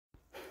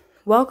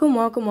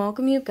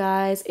Welcome, you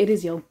guys. It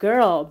is your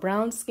girl,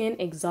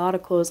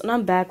 brownskinexoticals, and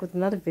I'm back with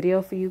another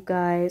video for you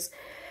guys.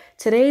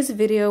 Today's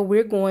video,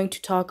 we're going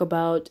to talk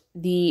about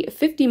the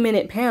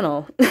 50-minute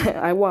panel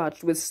I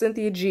watched with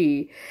Cynthia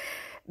G,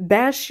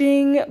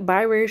 bashing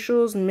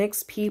biracials,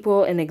 mixed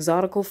people, and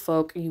exotical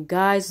folk. You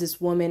guys, this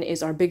woman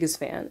is our biggest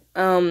fan.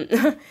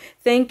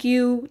 Thank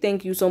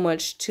you so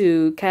much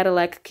to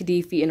Cadillac,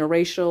 Khadifi,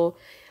 Interracial.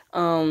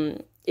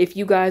 If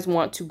you guys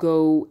want to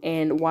go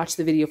and watch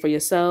the video for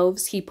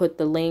yourselves, he put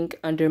the link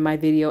under my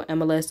video,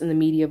 MLS in the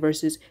Media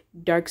versus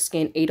Dark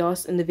Skin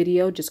ADOS in the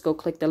video. Just go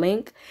click the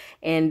link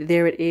and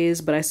there it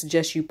is. But I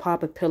suggest you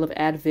pop a pill of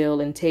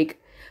Advil and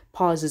take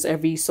pauses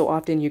every so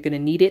often. You're going to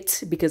need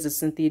it because it's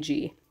Cynthia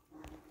G.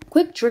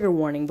 Quick trigger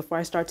warning before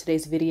I start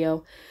today's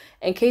video.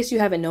 In case you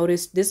haven't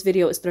noticed, this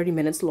video is 30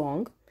 minutes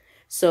long.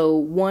 So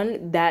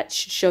one, that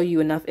should show you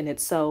enough in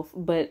itself.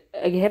 But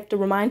I have to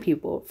remind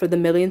people for the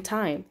millionth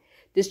time,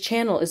 this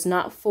channel is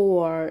not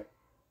for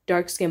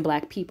dark-skinned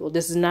Black people.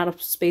 This is not a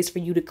space for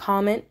you to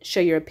comment,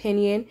 share your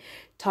opinion,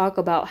 talk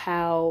about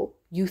how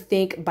you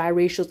think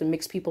biracials and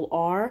mixed people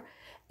are,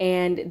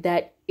 and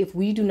that if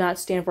we do not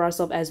stand for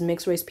ourselves as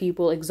mixed race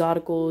people,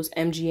 exoticals,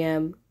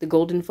 MGM, the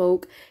golden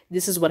folk,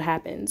 this is what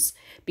happens.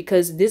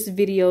 Because this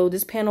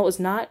panel is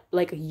not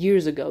like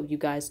years ago, you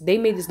guys. They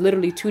made this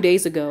literally 2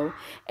 days ago,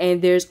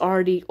 and there's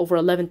already over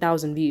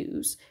 11,000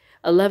 views.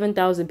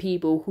 11,000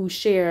 people who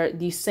share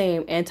the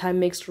same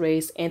anti-mixed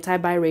race,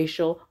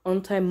 anti-biracial,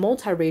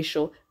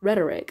 anti-multiracial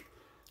rhetoric.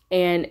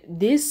 And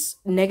this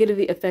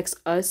negatively affects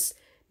us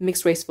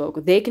mixed race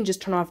folk. They can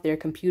just turn off their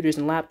computers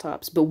and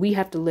laptops, but we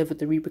have to live with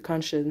the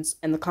repercussions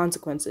and the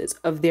consequences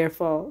of their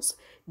false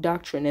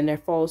doctrine and their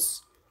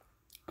false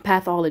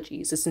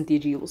pathologies, as Cynthia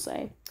G will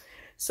say.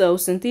 So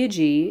Cynthia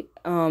G,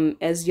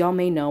 as y'all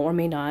may know or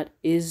may not,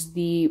 is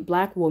the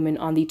Black woman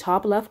on the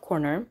top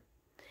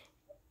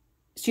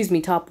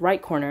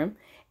right corner,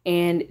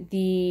 and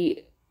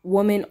the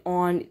woman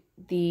on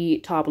the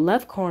top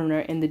left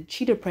corner in the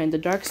cheetah print, the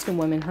dark skinned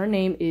woman, her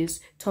name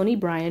is Tony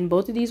Bryan.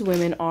 Both of these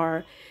women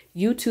are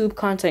YouTube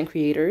content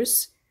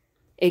creators,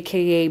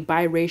 aka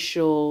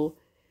biracial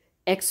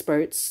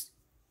experts.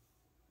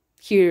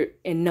 Here,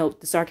 and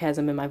note the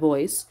sarcasm in my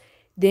voice.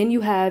 Then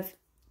you have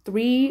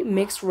 3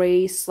 mixed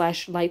race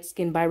 / light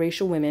skinned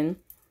biracial women.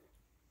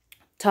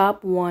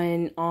 Top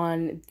one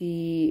on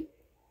the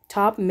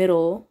top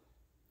middle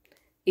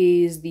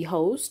is the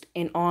host,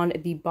 and on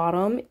the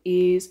bottom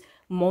is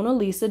Mona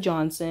Lisa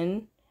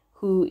Johnson,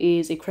 who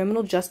is a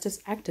criminal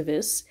justice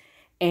activist,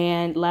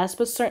 and last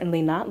but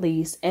certainly not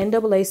least,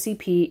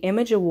 NAACP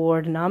Image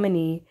Award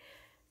nominee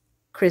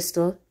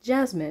Crystal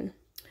Jasmine.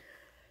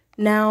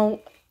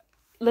 Now,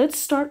 let's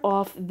start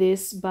off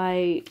this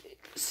by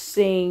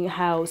saying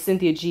how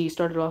Cynthia G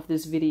started off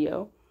this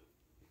video.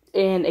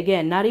 And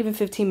again, not even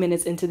 15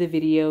 minutes into the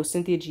video,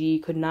 Cynthia G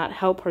could not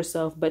help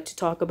herself but to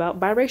talk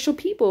about biracial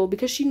people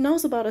because she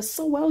knows about us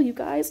so well, you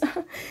guys.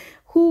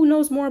 Who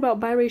knows more about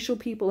biracial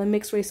people and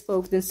mixed race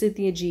folks than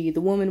Cynthia G, the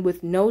woman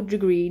with no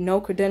degree,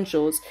 no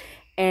credentials,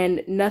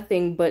 and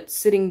nothing but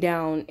sitting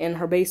down in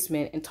her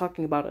basement and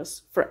talking about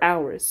us for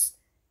hours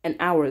and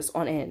hours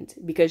on end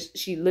because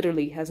she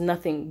literally has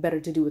nothing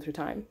better to do with her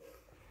time.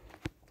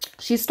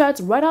 She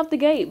starts right off the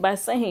gate by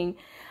saying,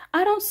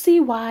 I don't see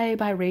why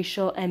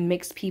biracial and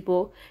mixed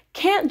people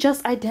can't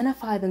just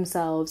identify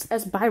themselves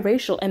as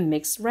biracial and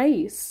mixed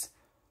race.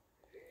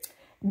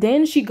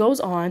 Then she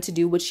goes on to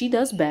do what she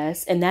does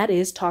best, and that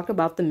is talk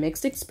about the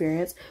mixed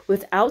experience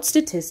without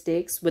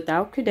statistics,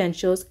 without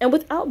credentials, and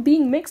without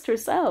being mixed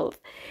herself.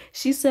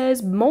 She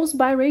says most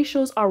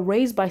biracials are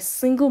raised by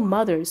single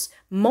mothers,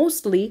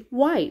 mostly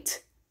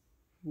white.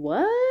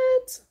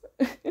 What?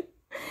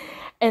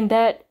 And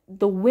that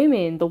the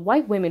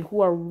white women who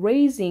are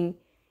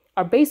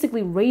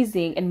basically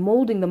raising and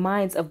molding the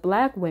minds of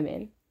Black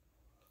women,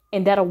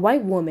 and that a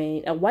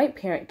white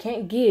parent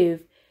can't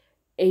give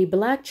a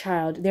Black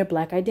child their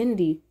Black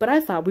identity. But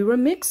I thought we were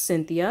mixed,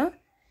 Cynthia.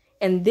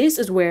 And this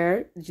is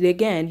where,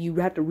 again, you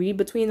have to read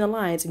between the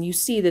lines and you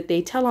see that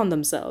they tell on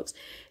themselves.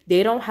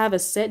 They don't have a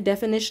set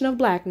definition of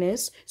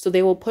Blackness, so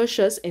they will push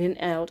us in and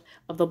out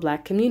of the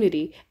Black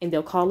community. And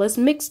they'll call us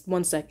mixed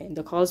one second.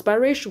 They'll call us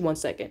biracial one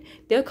second.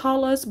 They'll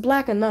call us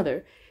Black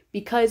another,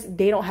 because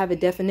they don't have a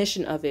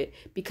definition of it,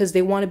 because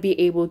they want to be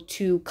able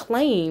to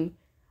claim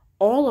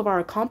all of our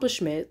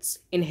accomplishments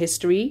in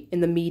history, in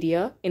the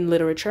media, in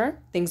literature,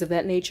 things of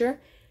that nature,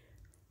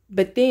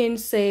 but then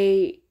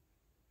say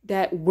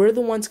that we're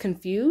the ones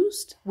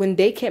confused when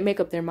they can't make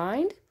up their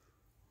mind.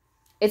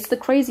 It's the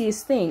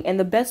craziest thing. And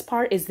the best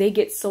part is they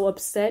get so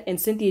upset, and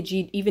Cynthia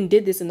G even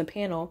did this in the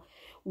panel,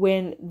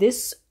 when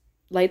this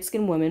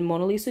light-skinned woman,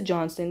 Mona Lisa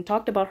Johnson,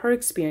 talked about her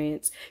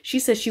experience. She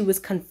said she was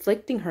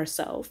conflicting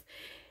herself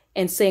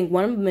and saying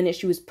one minute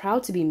she was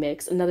proud to be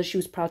mixed, another she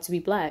was proud to be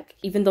Black,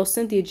 even though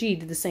Cynthia G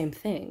did the same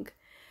thing.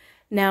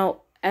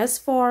 Now, as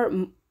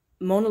for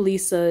Mona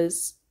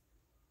Lisa's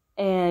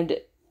and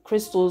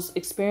Crystal's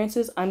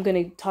experiences, I'm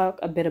going to talk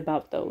a bit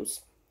about those.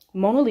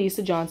 Mona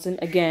Lisa Johnson,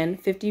 again,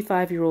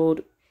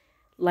 55-year-old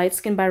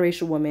light-skinned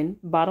biracial woman,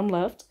 bottom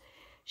left.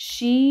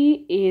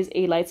 She is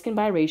a light-skinned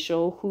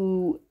biracial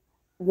who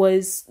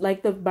was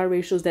like the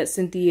biracials that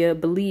Cynthia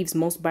believes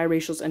most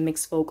biracials and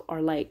mixed folk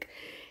are like.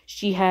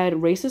 She had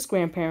racist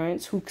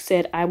grandparents who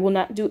said, I will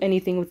not do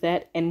anything with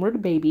that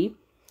N-word baby.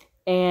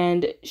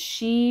 And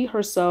she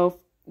herself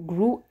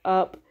grew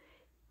up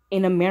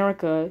in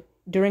America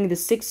during the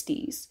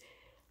 60s.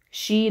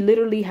 She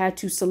literally had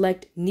to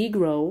select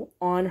Negro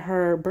on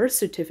her birth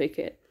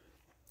certificate.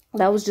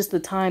 That was just the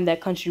time that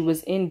country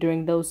was in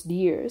during those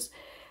years.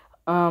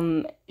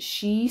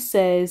 She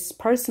says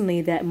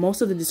personally that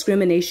most of the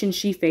discrimination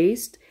she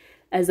faced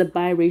as a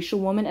biracial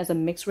woman, as a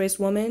mixed race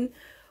woman,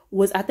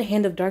 was at the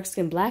hand of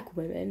dark-skinned Black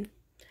women.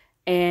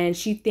 And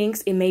she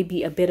thinks it may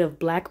be a bit of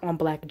Black on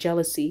Black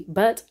jealousy,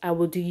 but I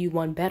will do you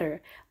one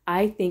better.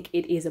 I think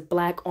it is a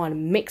Black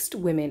on mixed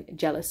women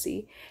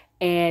jealousy.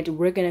 And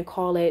we're going to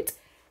call it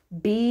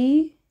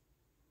 #BBMW,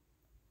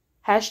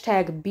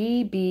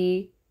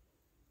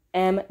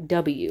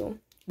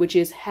 which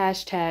is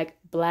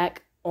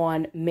 #Black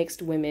on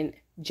mixed women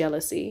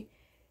jealousy.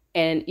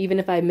 And even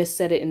if I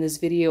missaid it in this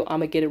video, I'm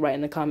gonna get it right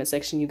in the comment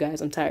section, you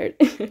guys. I'm tired.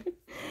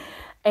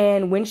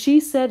 And when she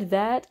said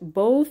that,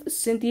 both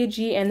Cynthia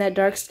G and that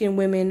dark-skinned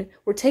women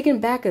were taken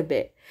back a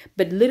bit.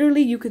 But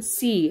literally you could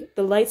see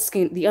the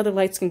other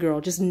light-skinned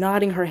girl just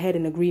nodding her head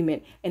in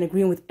agreement and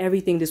agreeing with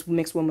everything this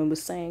mixed woman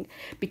was saying,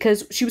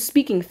 because she was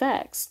speaking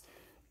facts.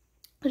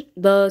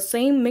 The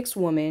same mixed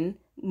woman,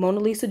 Mona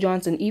Lisa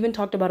Johnson, even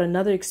talked about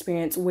another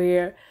experience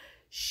where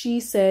she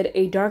said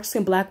a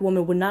dark-skinned Black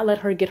woman would not let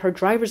her get her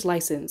driver's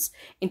license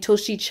until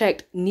she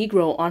checked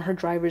Negro on her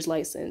driver's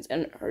license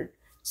and her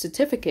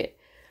certificate.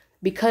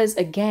 Because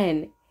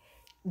again,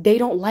 they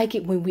don't like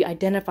it when we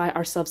identify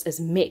ourselves as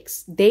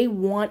mixed. They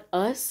want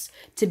us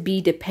to be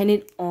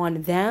dependent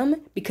on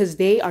them because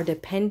they are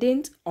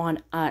dependent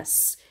on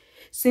us.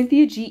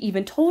 Cynthia G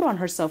even told on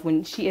herself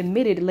when she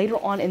admitted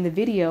later on in the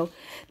video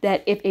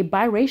that if a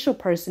biracial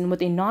person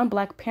with a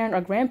non-Black parent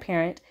or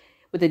grandparent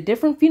with a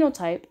different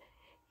phenotype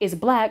is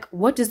Black,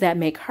 what does that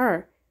make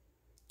her?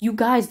 You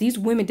guys, these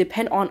women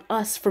depend on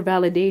us for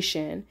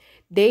validation.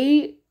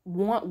 They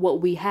want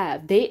what we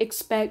have. They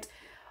expect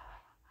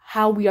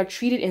how we are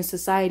treated in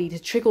society to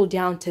trickle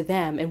down to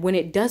them. And when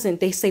it doesn't,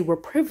 they say we're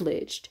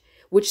privileged,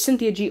 which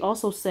Cynthia G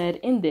also said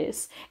in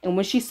this. And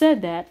when she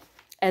said that,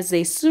 as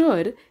they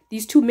should,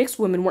 these two mixed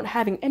women weren't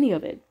having any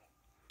of it.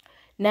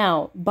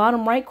 Now,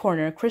 bottom right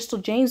corner, Crystal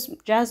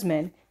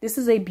Jasmine. This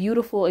is a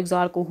beautiful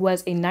exotical who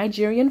has a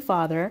Nigerian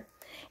father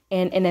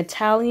and an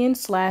Italian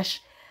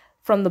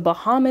 / from the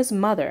Bahamas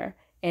mother.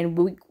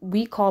 And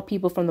we call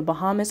people from the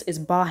Bahamas is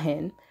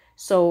Bahin.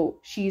 So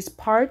she's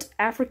part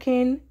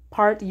African,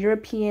 part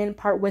European,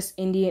 part West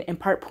Indian, and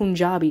part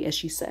Punjabi, as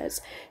she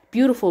says.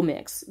 Beautiful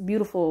mix,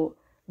 beautiful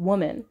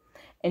woman.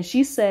 And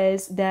she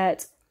says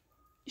that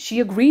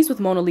she agrees with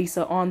Mona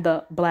Lisa on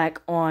the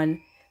Black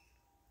on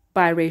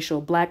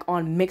biracial, Black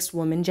on mixed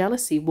woman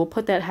jealousy. We'll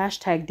put that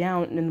hashtag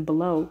down in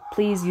below.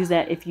 Please use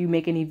that if you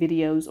make any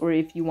videos or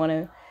if you want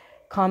to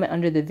comment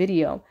under the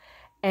video.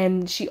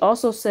 And she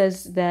also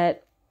says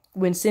that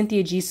when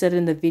Cynthia G said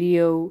in the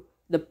video,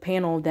 the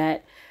panel,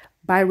 that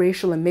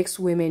biracial and mixed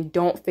women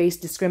don't face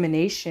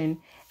discrimination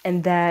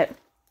and that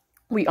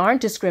we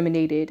aren't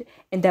discriminated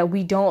and that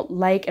we don't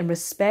like and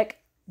respect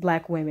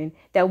Black women,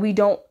 that we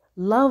don't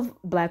love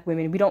Black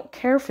women, we don't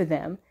care for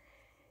them,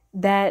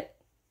 that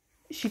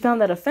she found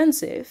that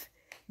offensive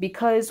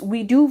because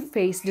we do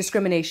face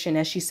discrimination,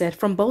 as she said,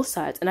 from both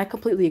sides. And I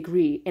completely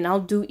agree. And I'll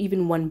do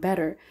even one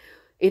better.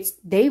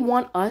 They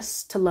want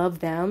us to love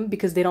them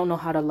because they don't know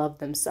how to love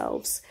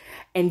themselves.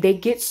 And they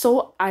get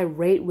so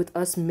irate with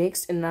us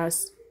mixed and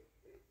us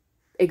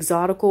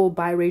exotical,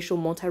 biracial,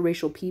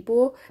 multiracial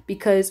people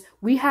because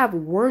we have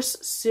worse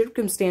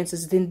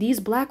circumstances than these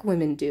Black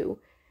women do.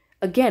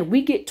 Again,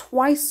 we get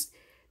twice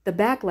the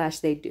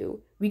backlash they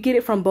do. We get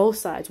it from both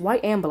sides,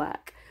 white and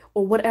Black,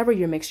 or whatever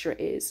your mixture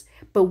is.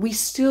 But we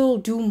still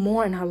do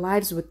more in our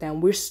lives with them.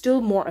 We're still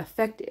more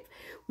effective.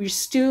 We're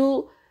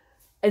still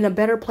in a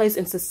better place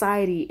in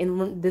society,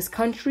 in this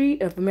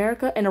country of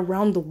America and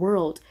around the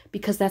world,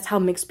 because that's how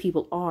mixed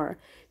people are.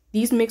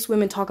 These mixed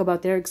women talk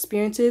about their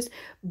experiences,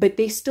 but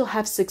they still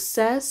have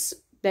success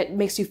that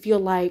makes you feel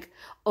like,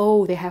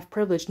 oh, they have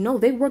privilege. No,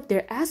 they work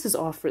their asses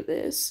off for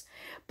this.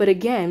 But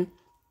again,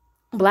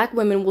 Black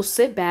women will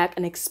sit back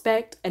and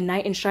expect a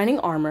knight in shining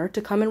armor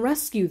to come and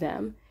rescue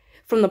them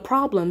from the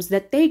problems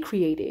that they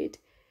created.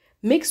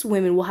 Mixed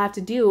women will have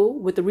to deal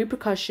with the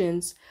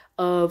repercussions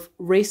of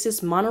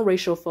racist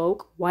monoracial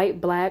folk, white,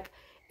 Black,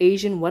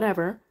 Asian,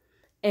 whatever,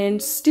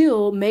 and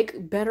still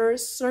make better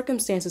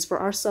circumstances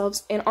for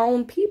ourselves and our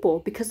own people,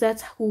 because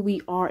that's who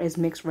we are as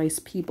mixed race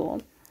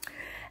people.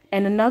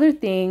 And another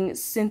thing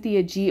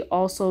Cynthia G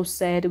also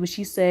said, what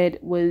she said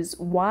was,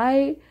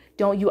 why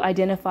don't you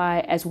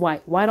identify as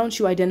white? Why don't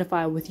you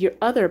identify with your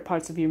other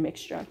parts of your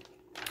mixture?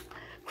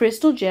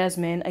 Crystal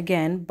Jasmine,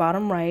 again,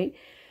 bottom right,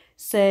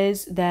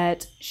 says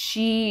that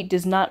she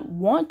does not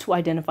want to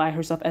identify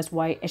herself as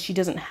white and she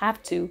doesn't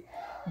have to.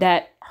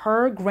 that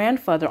her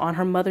grandfather on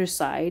her mother's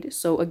side,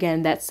 so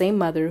again, that same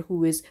mother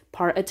who is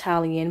part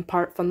Italian,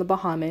 part from the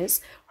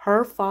Bahamas,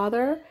 her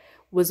father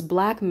was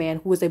Black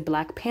man who was a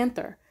Black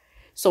Panther.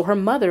 So her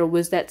mother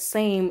was that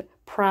same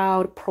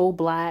proud,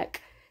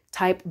 pro-Black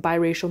type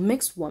biracial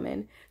mixed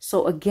woman.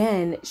 So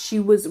again, she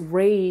was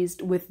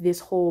raised with this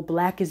whole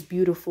Black is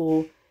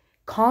beautiful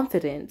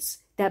confidence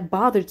that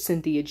bothered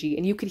Cynthia G.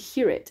 And you could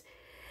hear it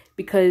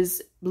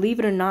because, believe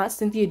it or not,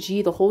 Cynthia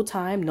G the whole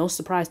time, no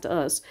surprise to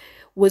us,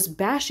 was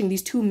bashing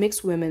these two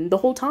mixed women the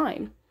whole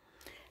time.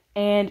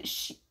 And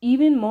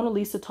even Mona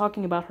Lisa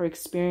talking about her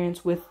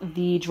experience with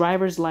the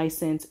driver's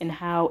license and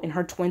how in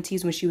her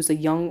 20s, when she was a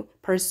young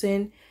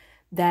person,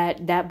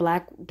 that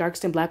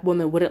dark-skinned Black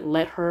woman wouldn't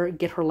let her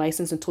get her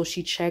license until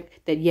she checked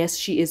that, yes,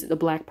 she is the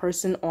Black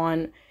person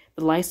on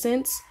the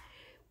license.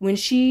 When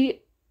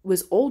she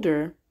was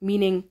older,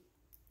 meaning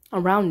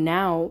around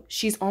now,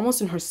 she's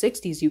almost in her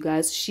 60s, you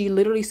guys. She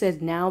literally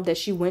says now that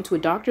she went to a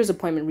doctor's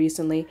appointment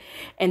recently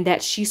and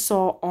that she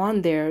saw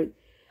on there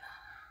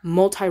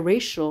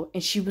multiracial,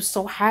 and she was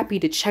so happy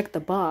to check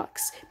the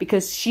box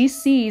because she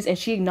sees and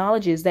she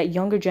acknowledges that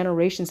younger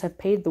generations have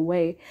paved the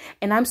way.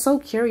 And I'm so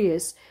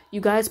curious,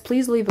 you guys,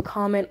 please leave a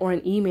comment or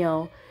an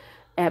email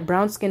at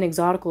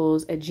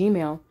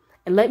brownskinexoticals@gmail.com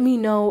and let me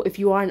know if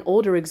you are an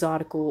older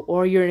exotical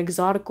or you're an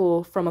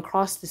exotical from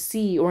across the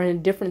sea or in a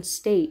different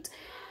state,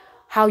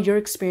 how your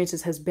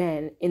experiences has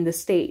been in the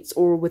States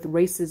or with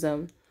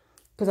racism,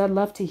 because I'd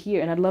love to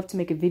hear and I'd love to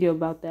make a video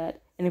about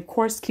that. And of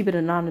course, keep it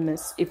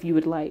anonymous if you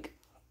would like.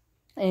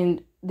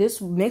 And this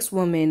mixed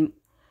woman,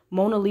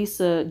 Mona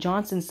Lisa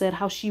Johnson, said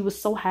how she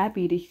was so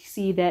happy to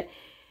see that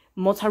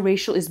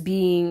multiracial is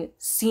being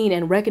seen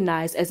and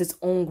recognized as its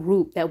own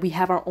group, that we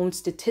have our own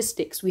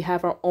statistics, we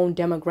have our own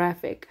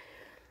demographic.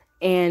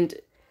 And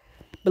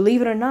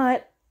believe it or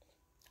not,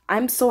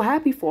 I'm so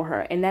happy for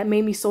her, and that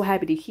made me so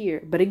happy to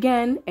hear. But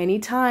again,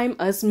 anytime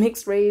us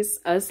mixed race,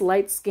 us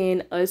light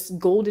skin, us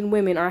golden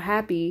women are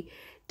happy,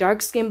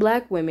 dark-skinned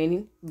Black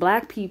women,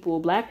 Black people,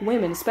 Black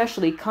women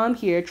especially, come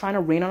here trying to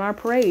rain on our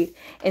parade.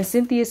 And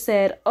Cynthia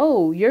said,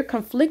 oh, you're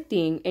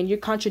conflicting and you're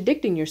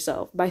contradicting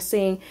yourself by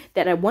saying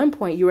that at one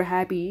point you were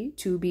happy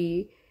to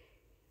be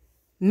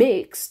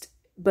mixed,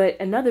 but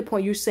another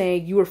point you're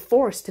saying you were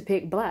forced to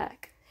pick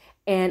Black.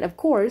 And of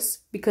course,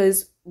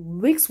 because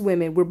mixed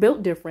women were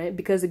built different,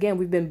 because again,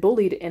 we've been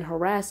bullied and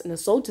harassed and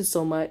assaulted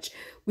so much,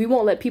 we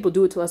won't let people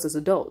do it to us as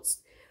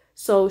adults.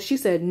 So she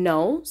said,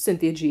 no,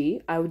 Cynthia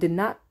G, I did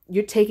not.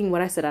 You're taking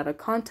what I said out of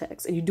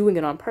context and you're doing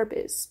it on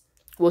purpose.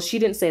 Well, she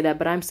didn't say that,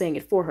 but I'm saying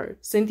it for her.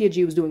 Cynthia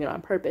G was doing it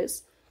on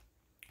purpose.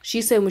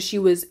 She said when she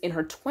was in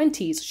her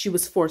 20s, she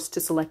was forced to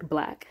select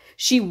Black.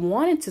 She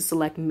wanted to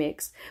select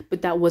mixed,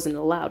 but that wasn't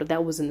allowed.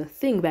 That wasn't a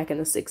thing back in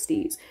the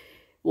 60s.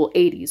 Well,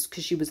 80s,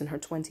 because she was in her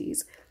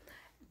 20s.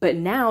 But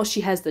now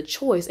she has the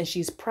choice and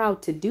she's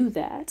proud to do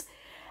that.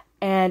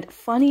 And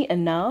funny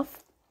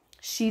enough,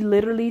 she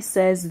literally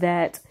says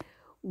that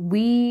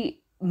we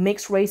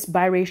mixed race,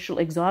 biracial,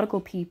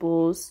 exotical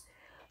peoples,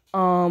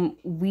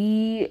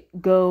 we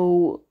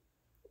go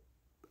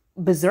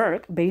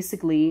berserk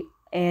basically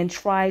and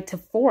try to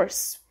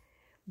force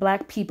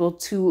Black people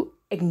to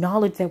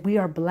acknowledge that we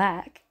are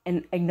Black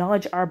and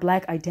acknowledge our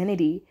Black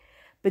identity,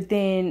 but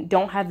then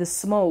don't have the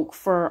smoke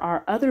for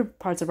our other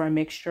parts of our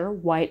mixture,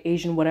 white,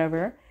 Asian,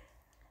 whatever.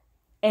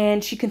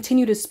 And she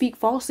continued to speak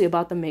falsely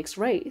about the mixed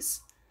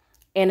race.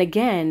 And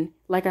again,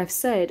 like I've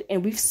said,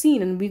 and we've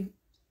seen and we've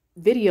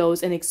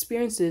videos and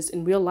experiences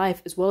in real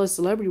life as well as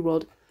celebrity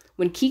world,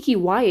 when Kiki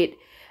Wyatt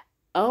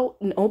out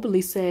and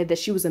openly said that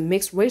she was a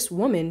mixed race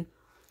woman,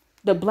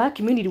 the Black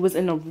community was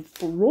in a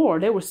roar.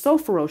 They were so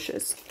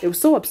ferocious. They were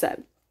so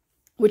upset,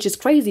 which is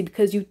crazy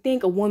because you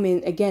think a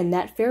woman, again,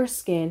 that fair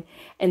skin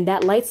and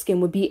that light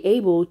skin would be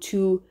able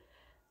to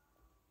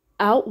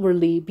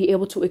outwardly be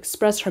able to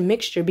express her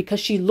mixture because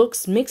she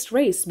looks mixed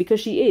race, because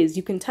she is.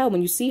 You can tell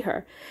when you see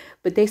her.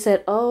 But they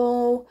said,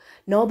 oh,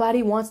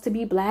 nobody wants to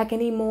be Black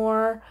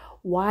anymore.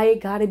 Why it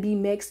gotta be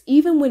mixed?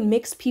 Even when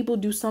mixed people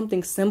do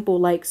something simple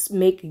like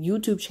make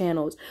YouTube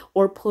channels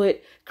or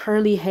put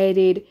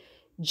curly-headed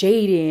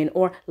Jaden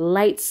or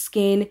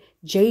light-skinned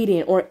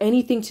Jaden or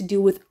anything to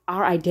do with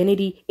our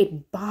identity,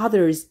 it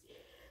bothers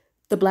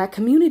the Black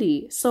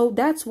community. So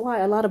that's why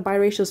a lot of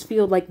biracials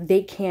feel like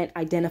they can't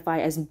identify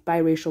as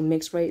biracial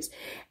mixed race.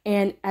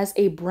 And as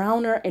a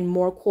browner and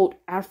more, quote,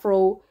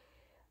 Afro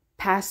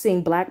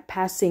passing, Black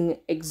passing,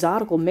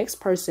 exotical mixed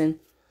person,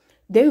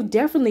 they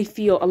definitely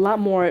feel a lot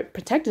more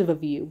protective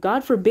of you.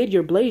 God forbid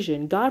you're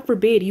Blasian. God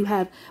forbid you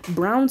have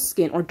brown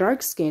skin or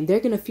dark skin. They're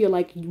going to feel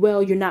like,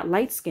 well, you're not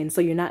light skinned, so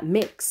you're not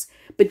mixed.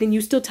 But then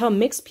you still tell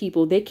mixed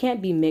people they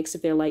can't be mixed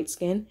if they're light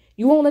skinned.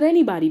 You won't let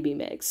anybody be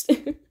mixed.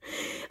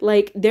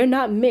 Like, they're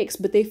not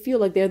mixed, but they feel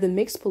like they're the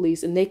mixed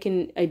police and they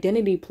can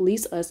identity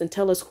police us and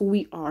tell us who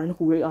we are and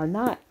who we are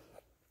not.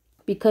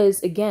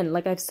 Because again,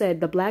 like I've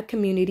said, the Black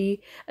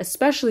community,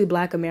 especially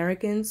Black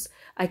Americans,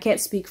 I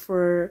can't speak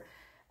for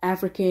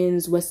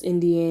Africans, West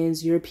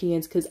Indians,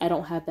 Europeans, because I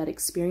don't have that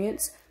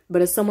experience.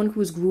 But as someone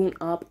who's grown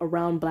up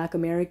around Black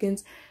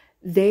Americans,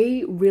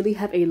 they really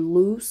have a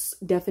loose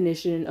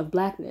definition of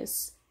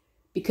blackness.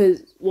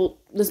 Because, well,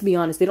 let's be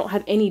honest, they don't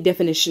have any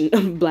definition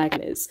of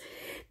blackness.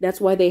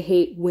 That's why they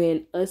hate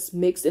when us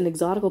mixed and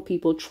exotical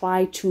people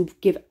try to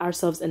give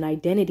ourselves an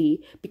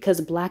identity,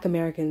 because Black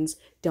Americans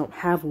don't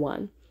have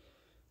one.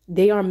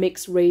 They are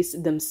mixed race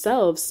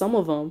themselves, some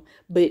of them,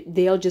 but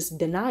they'll just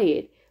deny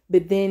it.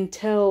 But then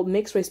tell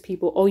mixed race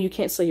people, oh, you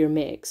can't say you're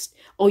mixed.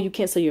 Oh, you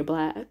can't say you're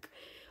Black.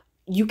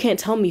 You can't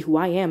tell me who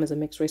I am as a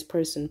mixed race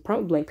person,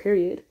 point blank,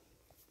 period.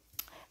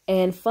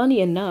 And funny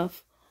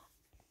enough,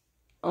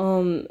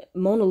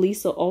 Mona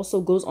Lisa also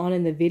goes on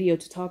in the video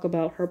to talk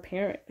about her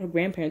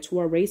grandparents who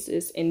are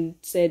racist, and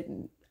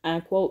said, I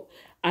quote,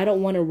 "I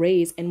don't want to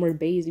raise N-word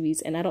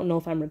babies." And I don't know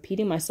if I'm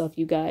repeating myself,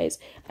 you guys.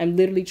 I'm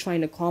literally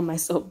trying to calm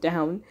myself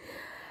down.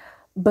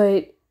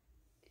 But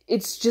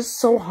it's just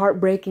so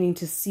heartbreaking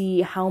to see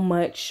how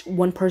much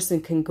one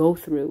person can go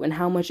through and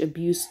how much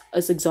abuse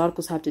us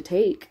exoticals have to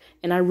take.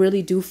 And I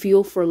really do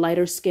feel for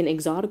lighter skin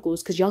exoticals,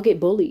 because y'all get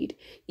bullied.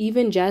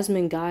 Even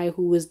Jasmine Guy,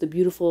 who was the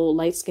beautiful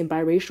light skinned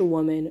biracial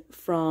woman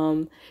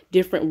from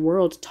Different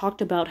World,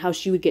 talked about how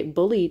she would get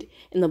bullied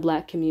in the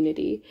Black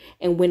community.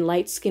 And when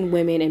light skinned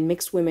women and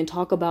mixed women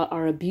talk about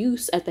our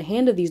abuse at the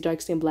hand of these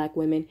dark skinned Black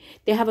women,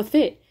 they have a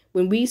fit.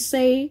 When we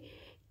say,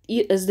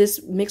 as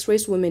this mixed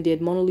race woman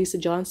did, Mona Lisa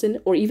Johnson,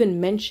 or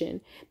even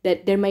mention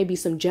that there might be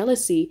some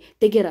jealousy,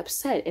 they get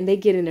upset and they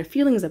get in their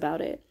feelings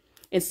about it.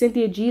 And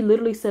Cynthia G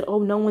literally said, oh,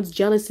 no one's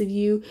jealous of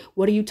you.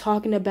 What are you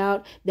talking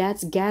about?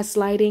 That's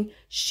gaslighting.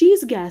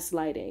 She's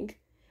gaslighting.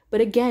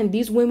 But again,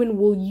 these women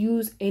will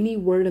use any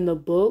word in the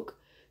book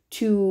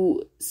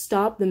to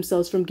stop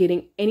themselves from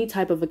getting any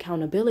type of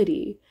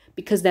accountability,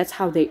 because that's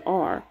how they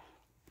are.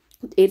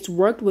 It's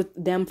worked with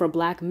them for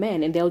Black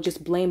men, and they'll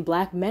just blame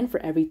Black men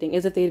for everything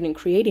as if they didn't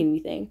create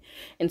anything.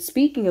 And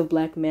speaking of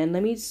Black men,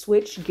 let me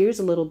switch gears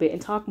a little bit and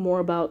talk more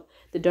about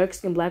the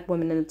dark-skinned Black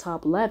woman in the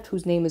top left,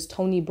 whose name is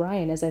Tammie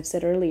Mac, as I've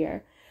said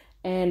earlier.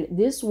 And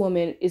this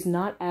woman is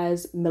not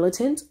as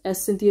militant as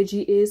Cynthia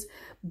G is,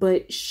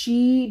 but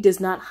she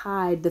does not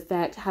hide the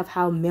fact of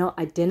how male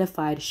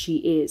identified she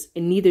is,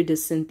 and neither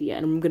does Cynthia,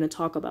 and I'm going to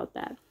talk about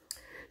that.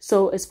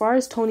 So as far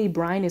as Tammie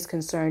Mac is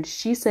concerned,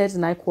 she says,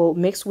 and I quote,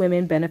 "Mixed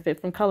women benefit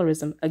from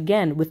colorism."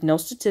 Again, with no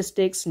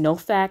statistics, no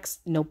facts,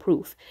 no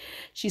proof.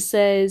 She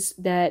says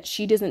that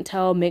she doesn't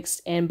tell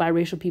mixed and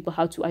biracial people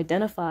how to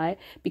identify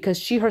because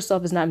she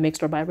herself is not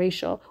mixed or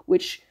biracial,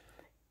 which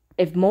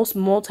if most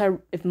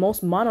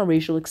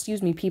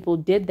monoracial, people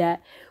did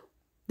that,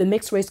 the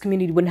mixed race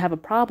community wouldn't have a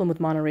problem with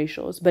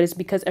monoracials. But it's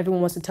because everyone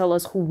wants to tell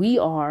us who we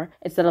are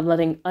instead of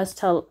letting us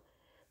tell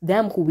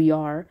them who we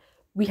are.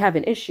 We have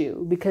an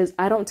issue, because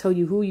I don't tell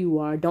you who you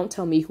are. Don't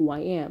tell me who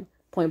I am.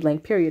 Point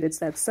blank, period. It's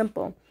that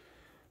simple.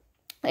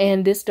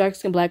 And this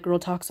dark-skinned Black girl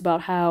talks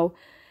about how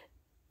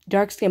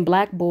dark-skinned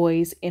Black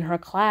boys in her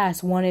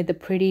class wanted the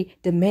pretty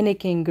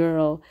Dominican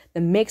girl,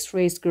 the mixed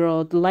race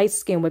girl, the light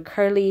skin with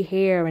curly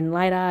hair and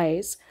light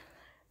eyes.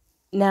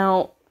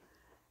 Now,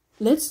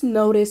 let's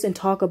notice and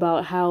talk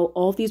about how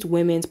all these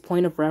women's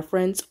point of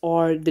reference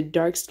are the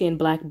dark-skinned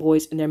Black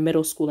boys in their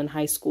middle school and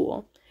high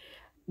school.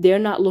 They're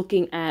not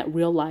looking at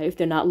real life.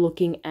 They're not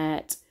looking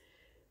at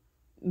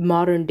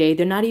modern day.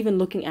 They're not even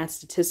looking at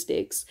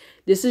statistics.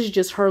 This is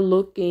just her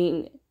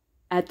looking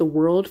at the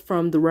world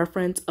from the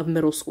reference of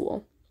middle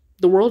school.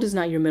 The world is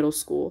not your middle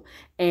school.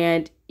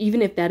 And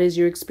even if that is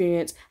your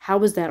experience,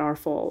 how is that our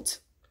fault?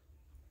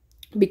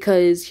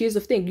 Because here's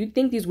the thing. You'd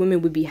think these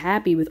women would be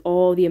happy with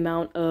all the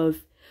amount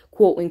of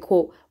quote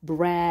unquote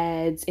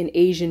brads and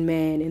Asian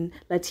men and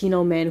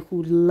Latino men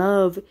who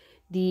love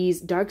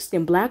these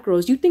dark-skinned Black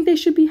girls. You think they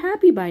should be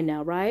happy by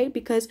now, right?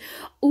 Because,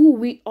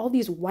 all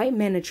these white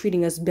men are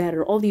treating us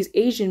better. All these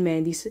Asian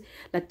men, these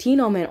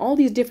Latino men, all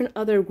these different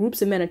other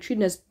groups of men are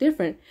treating us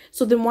different.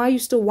 So then why are you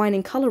still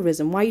whining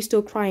colorism? Why are you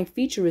still crying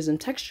featureism,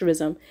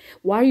 texturism?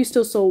 Why are you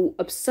still so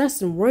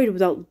obsessed and worried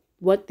about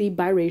what the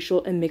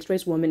biracial and mixed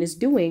race woman is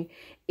doing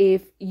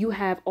if you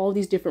have all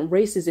these different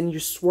races and you're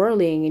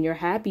swirling and you're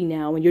happy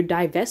now and you're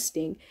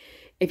divesting?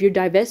 If you're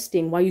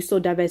divesting, why are you so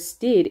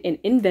divested and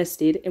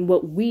invested in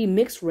what we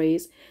mixed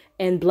race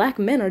and Black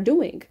men are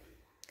doing?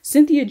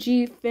 Cynthia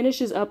G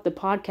finishes up the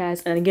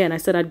podcast. And again, I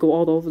said I'd go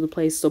all over the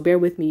place, so bear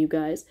with me, you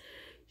guys.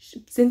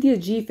 Cynthia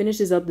G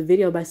finishes up the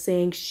video by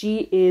saying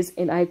she is,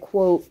 and I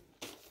quote,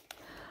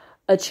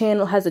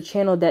 has a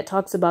channel that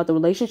talks about the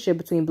relationship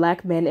between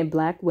Black men and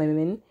Black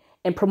women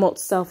and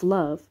promotes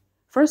self-love.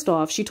 First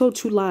off, she told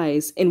 2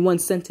 lies in 1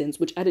 sentence,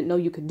 which I didn't know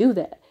you could do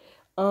that.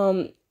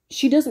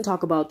 She doesn't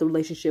talk about the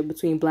relationship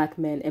between Black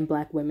men and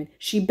Black women.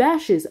 She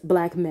bashes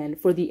Black men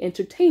for the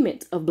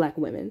entertainment of Black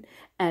women,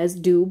 as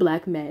do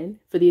Black men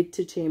for the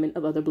entertainment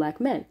of other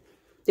Black men.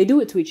 They do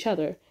it to each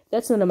other.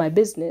 That's none of my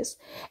business.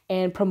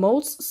 And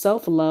promotes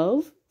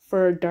self-love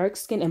for dark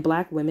skin and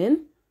Black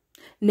women.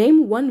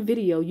 Name 1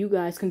 video you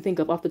guys can think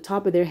of off the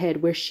top of their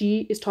head where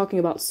she is talking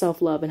about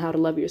self-love and how to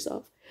love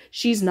yourself.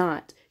 She's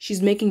not.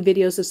 She's making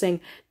videos of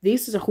saying,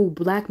 this is who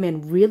Black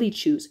men really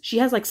choose. She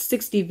has like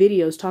 60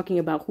 videos talking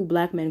about who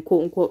Black men,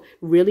 quote unquote,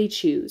 really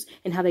choose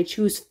and how they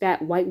choose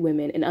fat white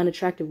women and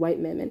unattractive white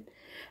women.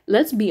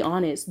 let's be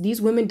honest,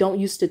 these women don't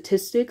use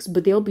statistics,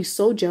 but they'll be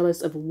so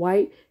jealous of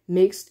white,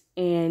 mixed,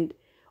 and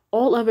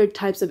all other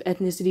types of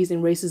ethnicities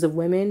and races of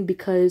women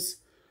because,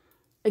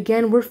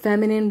 again, we're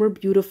feminine, we're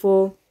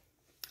beautiful.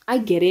 I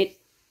get it.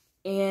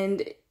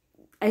 And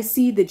I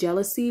see the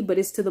jealousy, but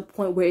it's to the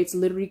point where it's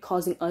literally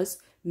causing us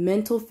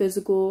mental,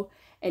 physical,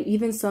 and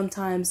even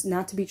sometimes,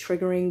 not to be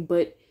triggering,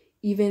 but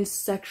even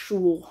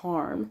sexual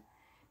harm.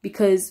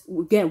 Because,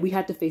 again, we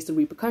have to face the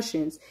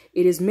repercussions.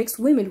 It is mixed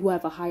women who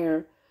have a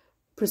higher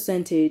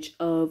percentage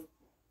of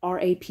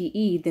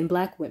RAPE than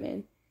black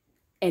women.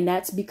 And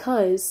that's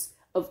because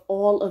of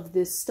all of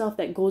this stuff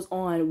that goes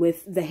on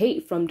with the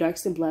hate from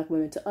dark-skinned black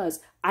women to us.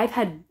 I've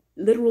had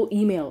literal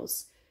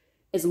emails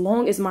as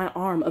long as my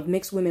arm of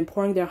mixed women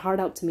pouring their heart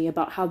out to me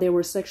about how they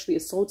were sexually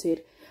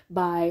assaulted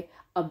by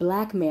a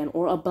black man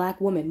or a black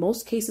woman.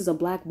 Most cases a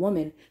black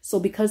woman. So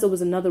because it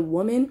was another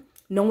woman,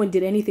 no one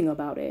did anything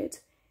about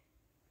it.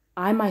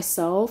 I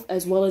myself,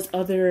 as well as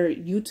other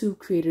YouTube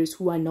creators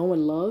who I know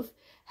and love,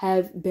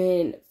 have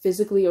been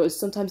physically or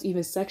sometimes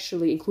even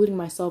sexually, including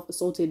myself,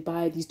 assaulted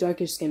by these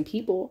darker skinned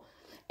people.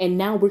 And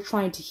now we're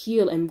trying to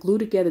heal and glue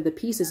together the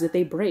pieces that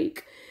they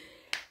break.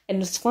 And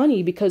it's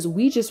funny because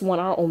we just want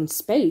our own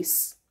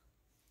space.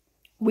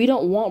 We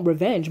don't want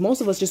revenge.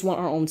 Most of us just want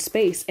our own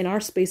space. And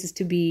our space is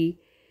to be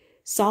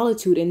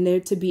solitude and there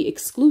to be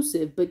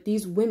exclusive. But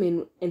these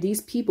women and these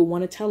people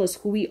want to tell us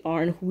who we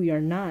are and who we are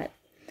not.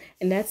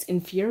 And that's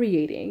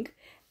infuriating.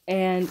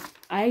 And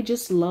I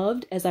just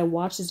loved, as I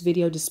watched this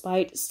video,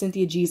 despite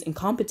Cynthia G's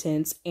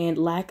incompetence and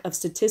lack of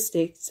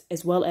statistics,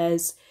 as well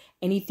as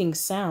anything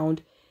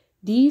sound,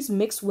 these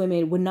mixed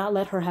women would not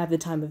let her have the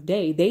time of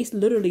day. They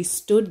literally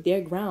stood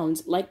their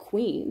grounds like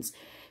queens.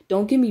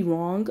 Don't get me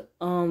wrong.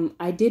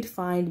 I did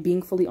find,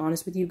 being fully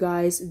honest with you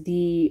guys,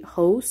 the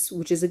host,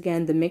 which is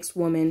again the mixed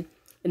woman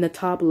in the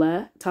top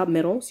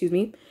middle, excuse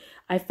me.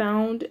 I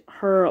found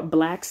her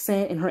black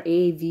scent and her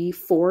AAV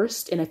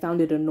forced, and I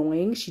found it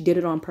annoying. She did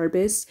it on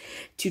purpose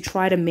to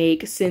try to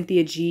make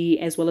Cynthia G,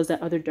 as well as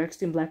that other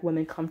dark-skinned black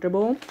woman,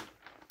 comfortable.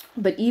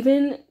 But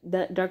even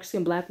that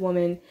dark-skinned black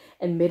woman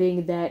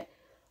admitting that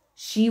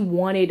she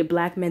wanted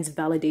black men's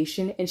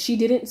validation, and she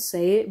didn't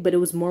say it, but it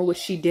was more what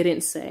she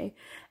didn't say.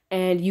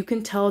 And you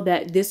can tell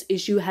that this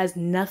issue has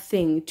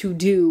nothing to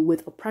do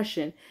with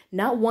oppression.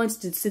 Not once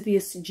did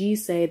Cynthia G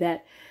say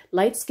that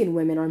light-skinned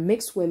women or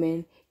mixed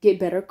women get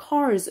better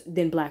cars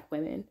than black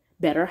women,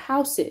 better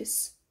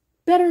houses,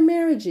 better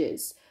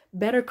marriages,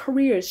 better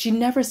careers. She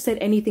never said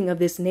anything of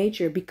this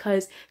nature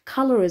because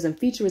colorism,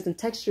 featureism,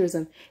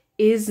 texturism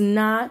is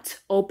not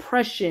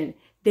oppression.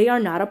 They are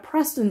not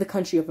oppressed in the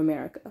country of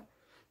America.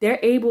 They're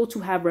able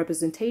to have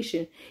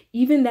representation.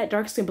 Even that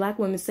dark-skinned black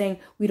woman saying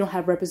we don't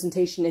have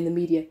representation in the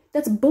media,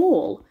 that's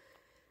bull.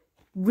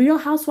 Real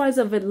Housewives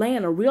of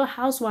Atlanta, Real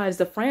Housewives,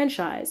 the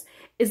franchise,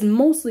 is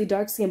mostly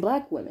dark-skinned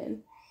black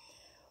women.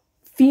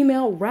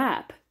 Female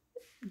rap,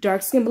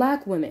 dark-skinned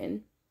black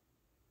women.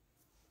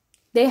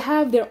 They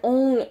have their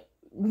own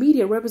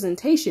media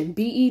representation.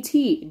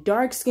 BET,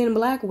 dark-skinned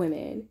black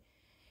women.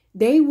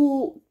 They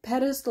will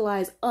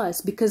pedestalize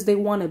us because they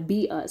want to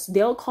be us.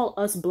 They'll call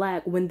us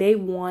black when they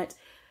want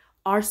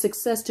our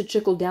success to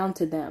trickle down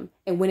to them.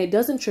 And when it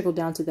doesn't trickle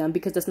down to them,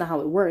 because that's not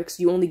how it works,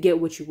 you only get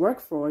what you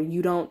work for.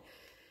 You don't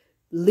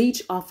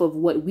leech off of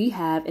what we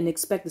have and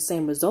expect the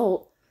same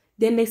result.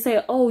 Then they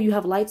say, oh, you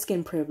have light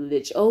skin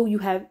privilege. Oh, you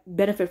have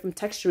benefit from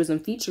texturism,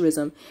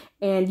 featureism.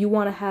 And you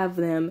want to have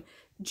them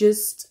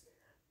just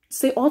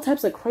say all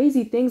types of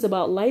crazy things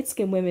about light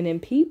skinned women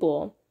and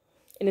people.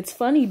 And it's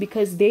funny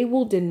because they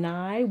will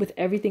deny with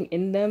everything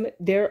in them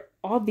their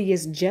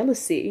obvious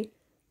jealousy.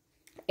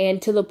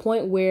 And to the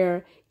point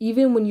where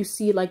even when you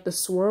see like the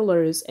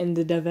swirlers and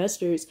the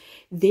divestors,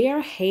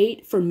 their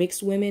hate for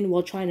mixed women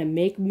while trying to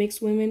make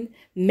mixed women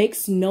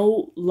makes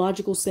no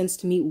logical sense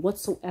to me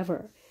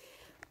whatsoever.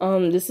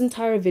 This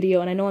entire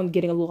video, and I know I'm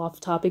getting a little off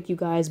topic, you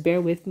guys,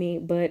 bear with me,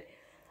 but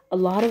a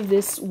lot of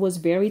this was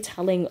very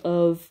telling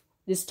of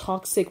this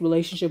toxic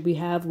relationship we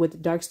have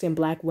with dark-skinned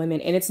black women,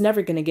 and it's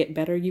never going to get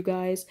better, you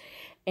guys.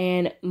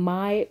 And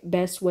my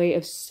best way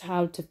of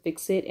how to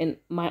fix it, and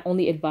my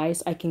only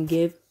advice I can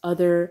give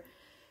other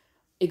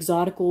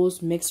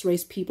exoticals, mixed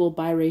race people,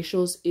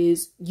 biracials,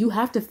 is you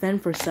have to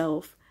fend for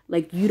self.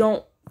 Like, you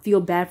don't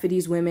feel bad for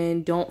these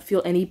women. Don't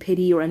feel any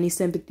pity or any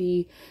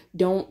sympathy.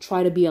 Don't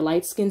try to be a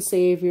light-skinned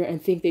savior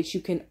and think that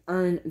you can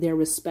earn their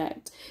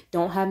respect.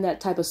 Don't have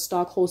that type of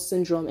Stockholm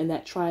syndrome and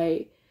that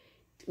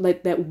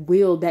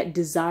that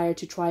desire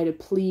to try to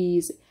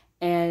please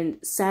and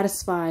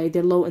satisfy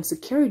their low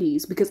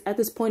insecurities, because at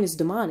this point it's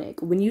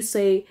demonic. When you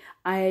say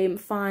I'm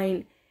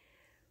fine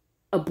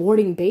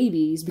aborting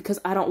babies because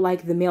I don't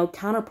like the male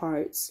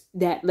counterparts,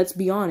 that, let's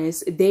be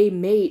honest,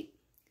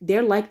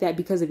 they're like that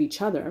because of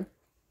each other.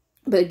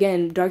 But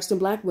again, dark-skinned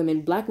black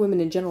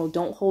women in general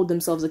don't hold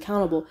themselves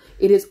accountable.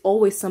 It is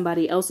always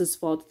somebody else's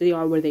fault they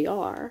are where they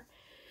are.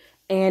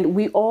 And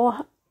we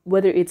all,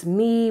 whether it's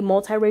me,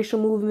 multiracial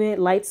movement,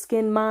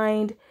 light-skinned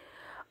mind,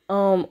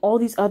 all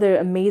these other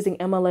amazing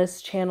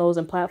MLS channels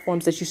and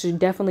platforms that you should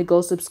definitely go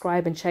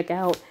subscribe and check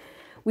out.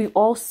 We've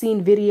all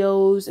seen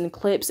videos and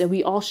clips, and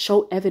we all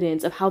show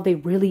evidence of how they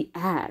really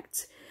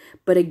act.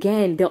 But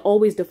again, they'll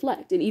always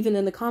deflect. And even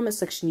in the comment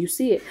section, you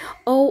see it.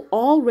 Oh,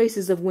 all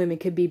races of women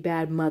can be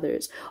bad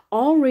mothers.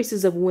 All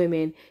races of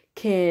women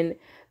can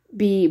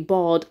be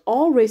bald.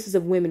 All races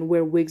of women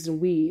wear wigs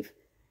and weave.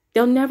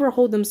 They'll never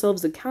hold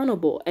themselves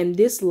accountable. And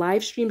this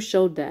live stream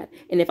showed that.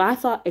 And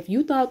if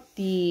you thought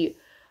the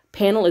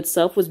panel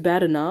itself was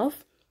bad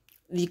enough,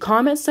 the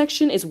comment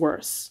section is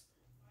worse.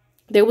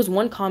 There was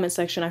one comment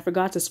section, I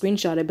forgot to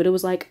screenshot it, but it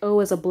was like, oh,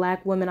 as a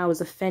Black woman, I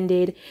was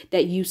offended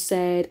that you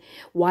said,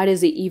 why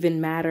does it even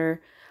matter?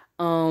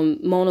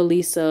 Mona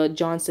Lisa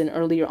Johnson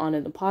earlier on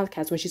in the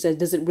podcast, when she says,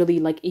 does it really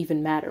like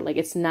even matter? Like,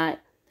 it's not,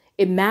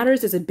 it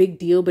matters, it's a big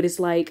deal, but it's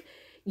like,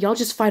 y'all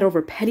just fight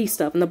over petty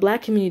stuff. And the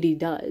Black community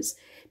does.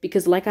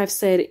 Because like I've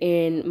said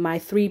in my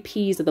 3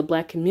 Ps of the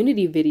Black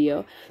community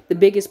video, the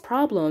biggest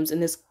problems in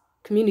this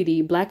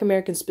community, Black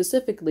Americans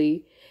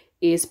specifically,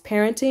 is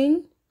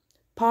parenting,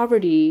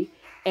 poverty,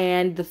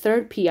 and the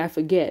third P I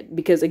forget,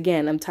 because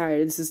again, I'm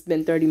tired. This has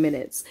been 30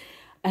 minutes.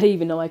 I didn't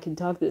even know I can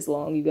talk this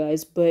long, you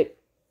guys. But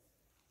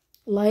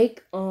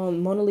like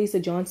Mona Lisa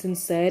Johnson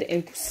said,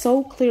 and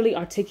so clearly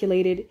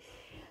articulated,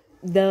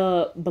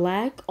 the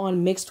Black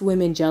on mixed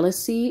women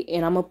jealousy,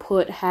 and I'm going to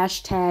put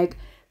hashtag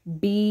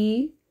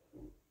B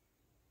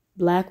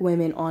Black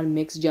women on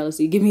mixed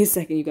jealousy. Give me a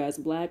second, you guys.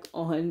 Black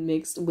on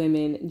mixed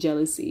women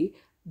jealousy.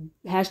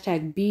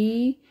 Hashtag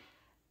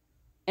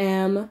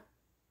BMWJ.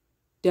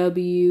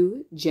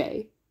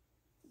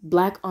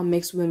 Black on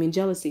mixed women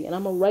jealousy. And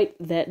I'm gonna write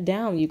that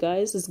down, you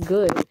guys. It's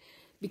good.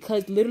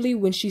 Because literally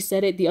when she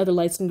said it, the other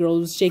light-skinned girl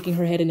was shaking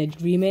her head in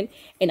agreement,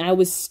 and I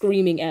was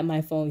screaming at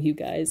my phone, you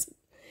guys.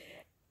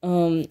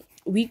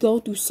 We go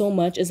through so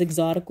much as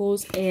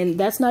exoticals, and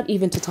that's not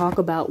even to talk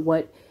about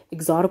what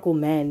exotical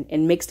men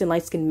and mixed and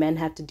light-skinned men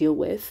have to deal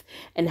with,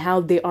 and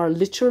how they are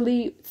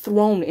literally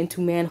thrown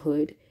into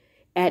manhood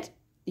at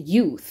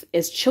youth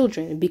as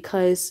children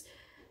because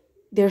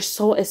they're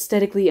so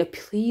aesthetically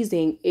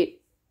pleasing.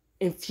 It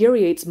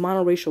infuriates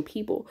monoracial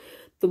people.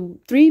 The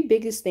 3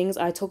 biggest things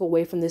I took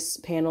away from this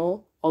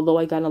panel, although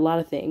I got a lot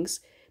of things,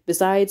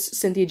 besides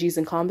Cynthia G's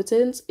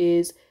incompetence,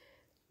 is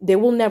there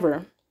will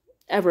never,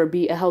 ever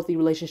be a healthy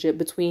relationship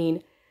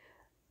between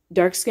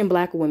dark-skinned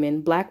Black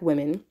women,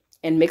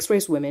 and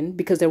mixed-race women,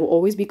 because there will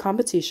always be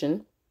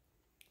competition.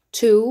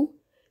 2,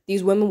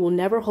 these women will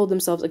never hold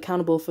themselves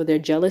accountable for their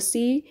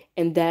jealousy,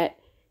 and that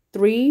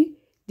 3,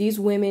 these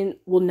women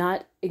will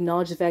not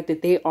acknowledge the fact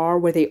that they are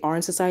where they are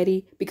in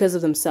society because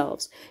of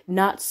themselves,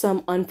 not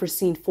some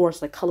unforeseen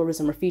force like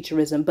colorism or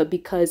featureism, but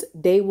because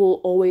they will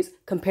always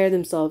compare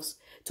themselves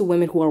to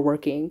women who are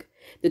working.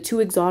 The 2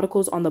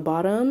 exoticals on the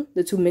bottom,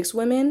 the 2 mixed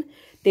women,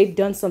 they've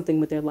done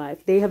something with their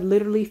life. They have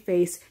literally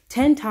faced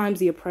 10 times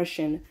the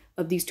oppression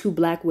of these 2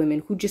 Black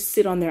women who just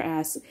sit on their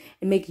ass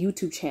and make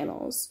YouTube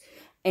channels.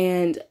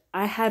 And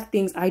I have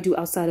things I do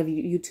outside of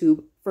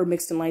YouTube for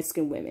mixed and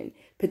light-skinned women.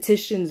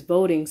 Petitions,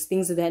 votings,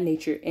 things of that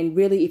nature. And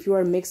really, if you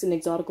are a mixed and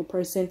exotical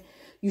person,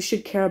 you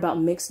should care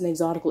about mixed and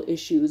exotical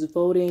issues,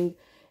 voting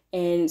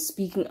and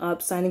speaking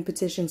up, signing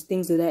petitions,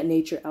 things of that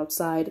nature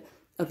outside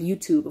of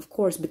YouTube, of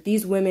course. But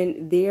these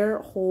women, their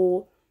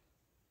whole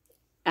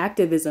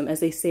activism,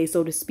 as they say,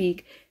 so to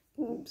speak,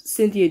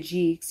 Cynthia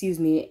G,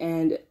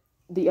 and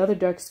the other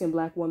dark-skinned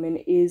Black woman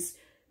is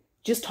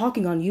just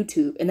talking on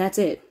YouTube, and that's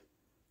it.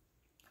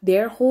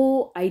 Their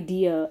whole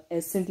idea,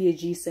 as Cynthia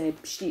G said,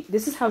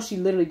 this is how she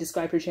literally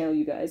described her channel,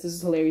 you guys. This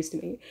is hilarious to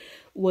me.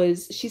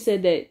 Was she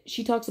said that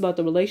she talks about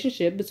the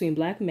relationship between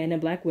Black men and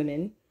Black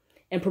women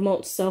and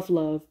promotes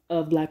self-love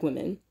of Black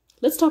women.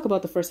 Let's talk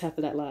about the first half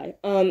of that lie.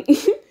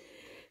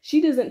 She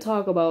doesn't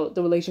talk about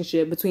the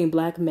relationship between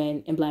Black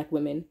men and Black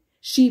women.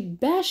 She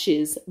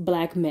bashes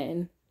Black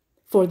men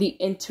for the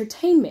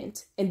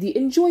entertainment and the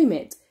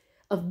enjoyment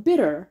of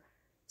bitter,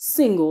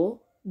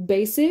 single,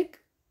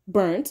 basic,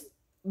 burnt,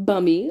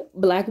 bummy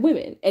Black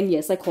women. And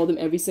yes, I call them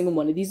every single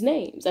one of these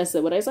names. I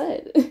said what I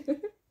said.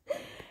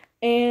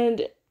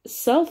 And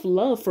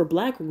self-love for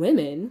Black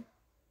women,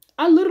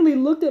 I literally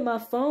looked at my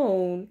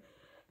phone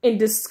in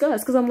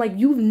disgust because I'm like,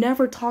 you've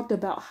never talked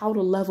about how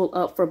to level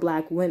up for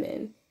Black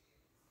women.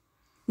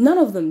 None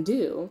of them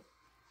do.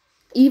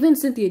 Even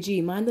Cynthia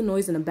G, mind the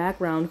noise in the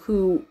background,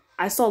 who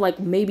I saw like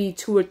maybe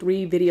 2 or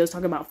 3 videos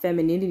talking about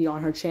femininity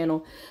on her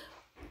channel.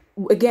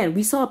 Again,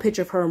 we saw a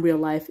picture of her in real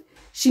life.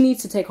 She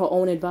needs to take her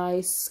own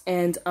advice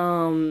and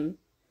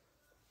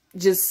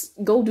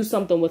just go do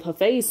something with her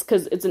face,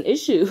 because it's an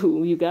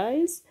issue, you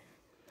guys.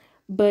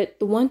 But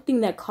the one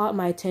thing that caught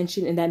my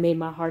attention and that made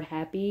my heart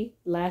happy,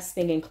 last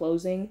thing in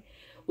closing,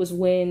 was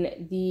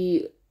when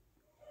the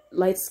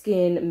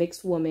light-skinned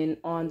mixed woman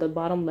on the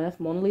bottom left,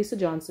 Mona Lisa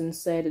Johnson,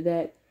 said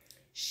that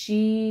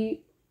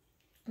she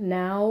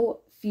now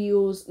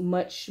feels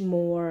much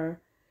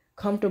more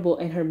comfortable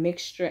in her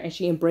mixture and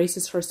she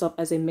embraces herself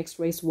as a mixed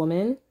race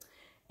woman.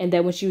 And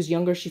that when she was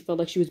younger, she felt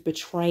like she was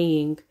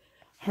betraying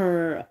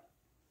her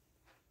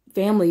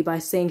family by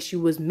saying she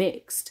was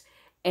mixed.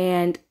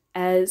 And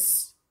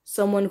as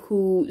someone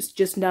who's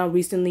just now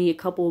recently, a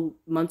couple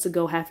months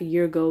ago, half a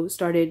year ago,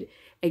 started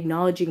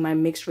acknowledging my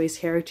mixed race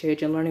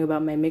heritage and learning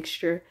about my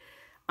mixture.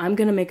 I'm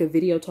going to make a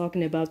video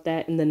talking about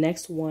that in the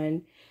next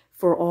one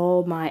for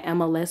all my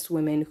MLS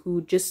women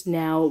who just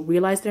now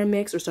realize they're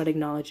mixed or start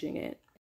acknowledging it.